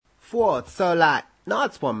What? So,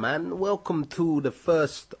 nice one, man. Welcome to the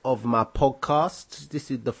first of my podcasts. This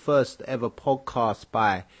is the first ever podcast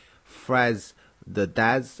by Fraz the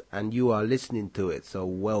Daz, and you are listening to it. So,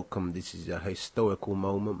 welcome. This is a historical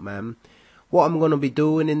moment, man. What I'm going to be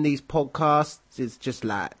doing in these podcasts is just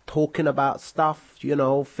talking about stuff,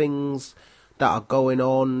 things that are going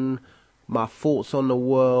on, my thoughts on the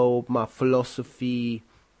world, my philosophy,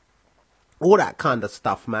 all that kind of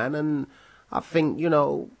stuff, man. And I think,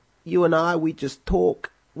 you and I, we just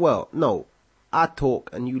talk. Well, no, I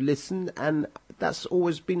talk and you listen, and that's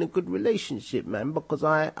always been a good relationship, man, because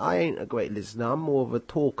I ain't a great listener. I'm more of a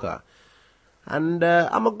talker. And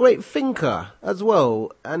I'm a great thinker as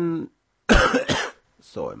well. And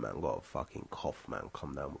sorry, man, got a fucking cough, man.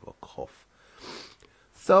 Come down with a cough.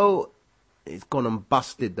 So it's gone and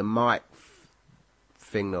busted the mic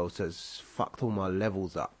thing, though, so it's fucked all my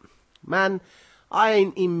levels up. Man, I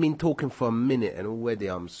ain't even been talking for a minute and already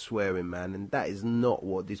I'm swearing, man. And that is not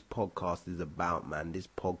what this podcast is about, man. This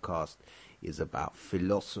podcast is about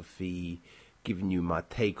philosophy, giving you my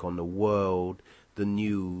take on the world, the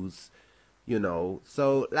news,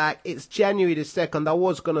 So, it's January the 2nd. I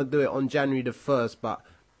was going to do it on January the 1st, but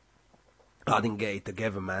I didn't get it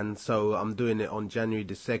together, man. So I'm doing it on January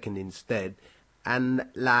the 2nd instead. And,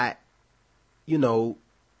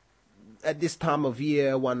 at this time of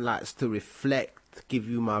year, one likes to reflect, give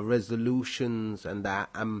you my resolutions and that.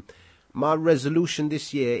 My resolution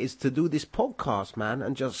this year is to do this podcast, man,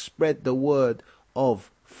 and just spread the word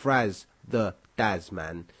of Fraz the Daz,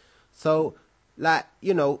 man. So, to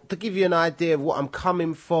give you an idea of what I'm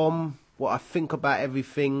coming from, what I think about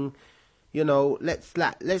everything, let's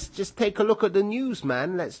just take a look at the news,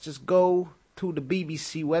 man. Let's just go to the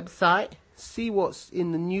BBC website, see what's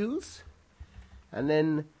in the news, and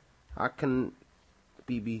then I can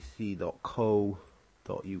bbc.co.uk.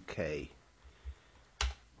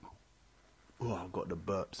 Oh, I've got the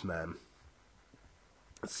burps, man.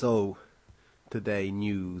 So, today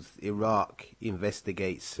news, Iraq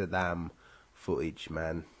investigates Saddam footage,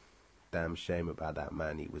 man. Damn shame about that,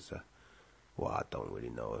 man. He was I don't really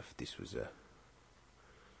know if this was a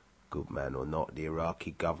good man or not. The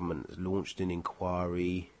Iraqi government has launched an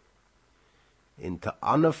inquiry into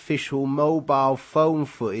unofficial mobile phone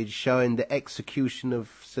footage showing the execution of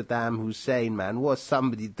Saddam Hussein, man. What's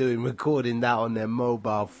somebody doing recording that on their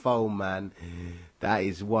mobile phone, man? That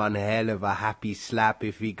is one hell of a happy slap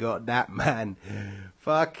if he got that, man.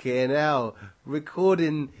 Fucking hell.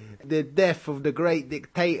 Recording the death of the great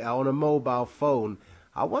dictator on a mobile phone.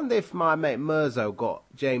 I wonder if my mate Mirzo got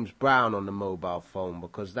James Brown on the mobile phone,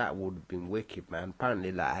 because that would have been wicked, man. Apparently,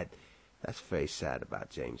 that's very sad about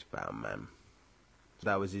James Brown, man.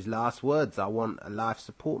 That was his last words. I want a life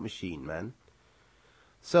support machine, man.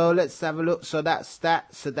 So let's have a look. So that's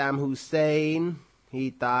that. Saddam Hussein, he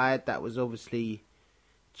died. That was obviously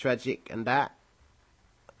tragic. And that,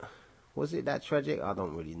 was it that tragic? I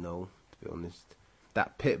don't really know, to be honest.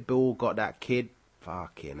 That pit bull got that kid.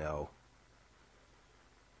 Fucking hell.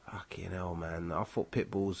 Fucking hell, man. I thought pit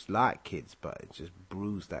bulls like kids, but it just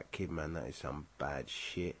bruised that kid, man. That is some bad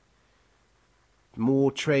shit.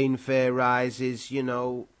 More train fare rises, there's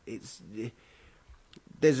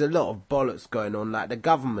a lot of bollocks going on. Like the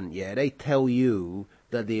government, they tell you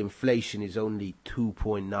that the inflation is only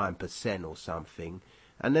 2.9% or something.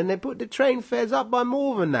 And then they put the train fares up by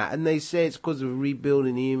more than that. And they say it's because of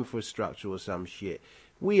rebuilding the infrastructure or some shit.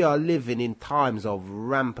 We are living in times of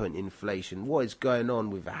rampant inflation. What is going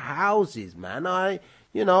on with houses, man? I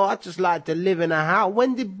just like to live in a house.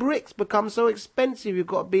 When did bricks become so expensive? You've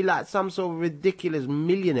got to be like some sort of ridiculous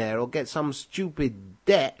millionaire or get some stupid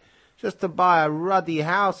debt just to buy a ruddy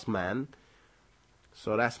house, man.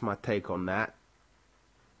 So that's my take on that.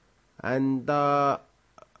 And, there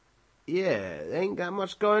ain't that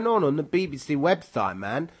much going on the BBC website,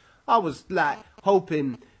 man. I was,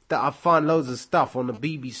 hoping that I'd find loads of stuff on the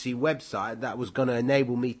BBC website that was going to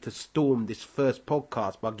enable me to storm this first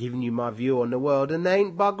podcast by giving you my view on the world, and there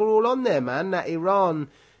ain't bugger all on there, man. That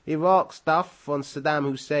Iraq stuff on Saddam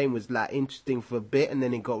Hussein was interesting for a bit, and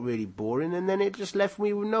then it got really boring, and then it just left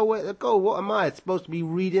me with nowhere to go. What am I supposed to be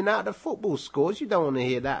reading out the football scores? You don't want to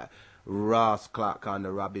hear that rascal kind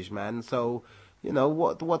of rubbish, man. So,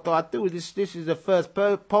 what do I do? This is the first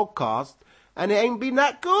podcast, and it ain't been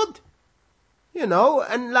that good. And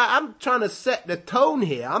I'm trying to set the tone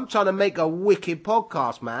here. I'm trying to make a wicked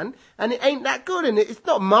podcast, man. And it ain't that good. And it's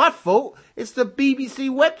not my fault. It's the BBC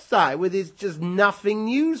website with its just nothing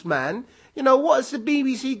news, man. What is the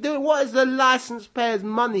BBC doing? What is the license payers'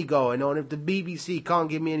 money going on if the BBC can't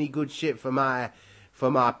give me any good shit for my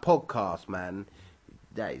podcast, man?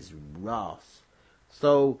 That is ras.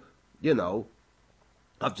 So,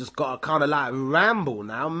 I've just got to kind of like ramble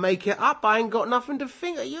now and make it up. I ain't got nothing to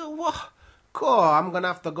think of. You what? Cool, I'm going to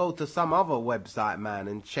have to go to some other website, man,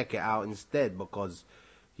 and check it out instead because,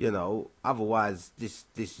 otherwise this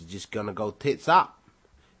is just going to go tits up.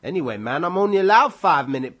 Anyway, man, I'm only allowed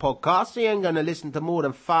 5-minute podcasts, so you ain't going to listen to more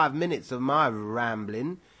than 5 minutes of my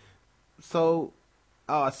rambling. So,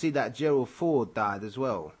 I see that Gerald Ford died as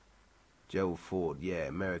well. Gerald Ford, yeah,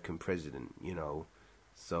 American president,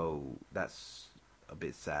 So, that's a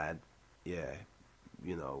bit sad. Yeah,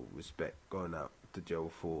 respect going out to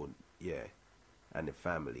Gerald Ford, yeah, and the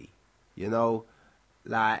family.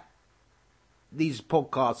 Like, these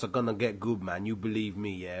podcasts are gonna get good, man. You believe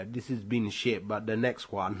me, yeah. This has been shit, but the next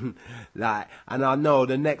one, and I know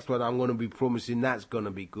the next one I'm gonna be promising that's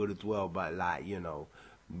gonna be good as well. But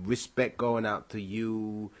respect going out to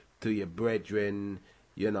you, to your brethren,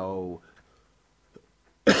 Is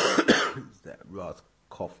that Raz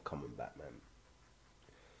cough coming back, man?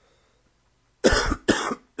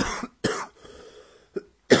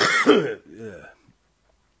 Yeah.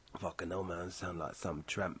 Fucking hell, man. I sound like some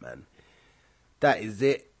tramp, man. That is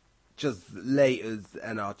it. Just laters,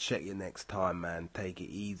 and I'll check you next time, man. Take it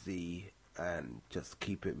easy and just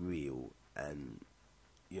keep it real and,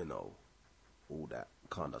 all that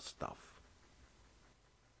kind of stuff.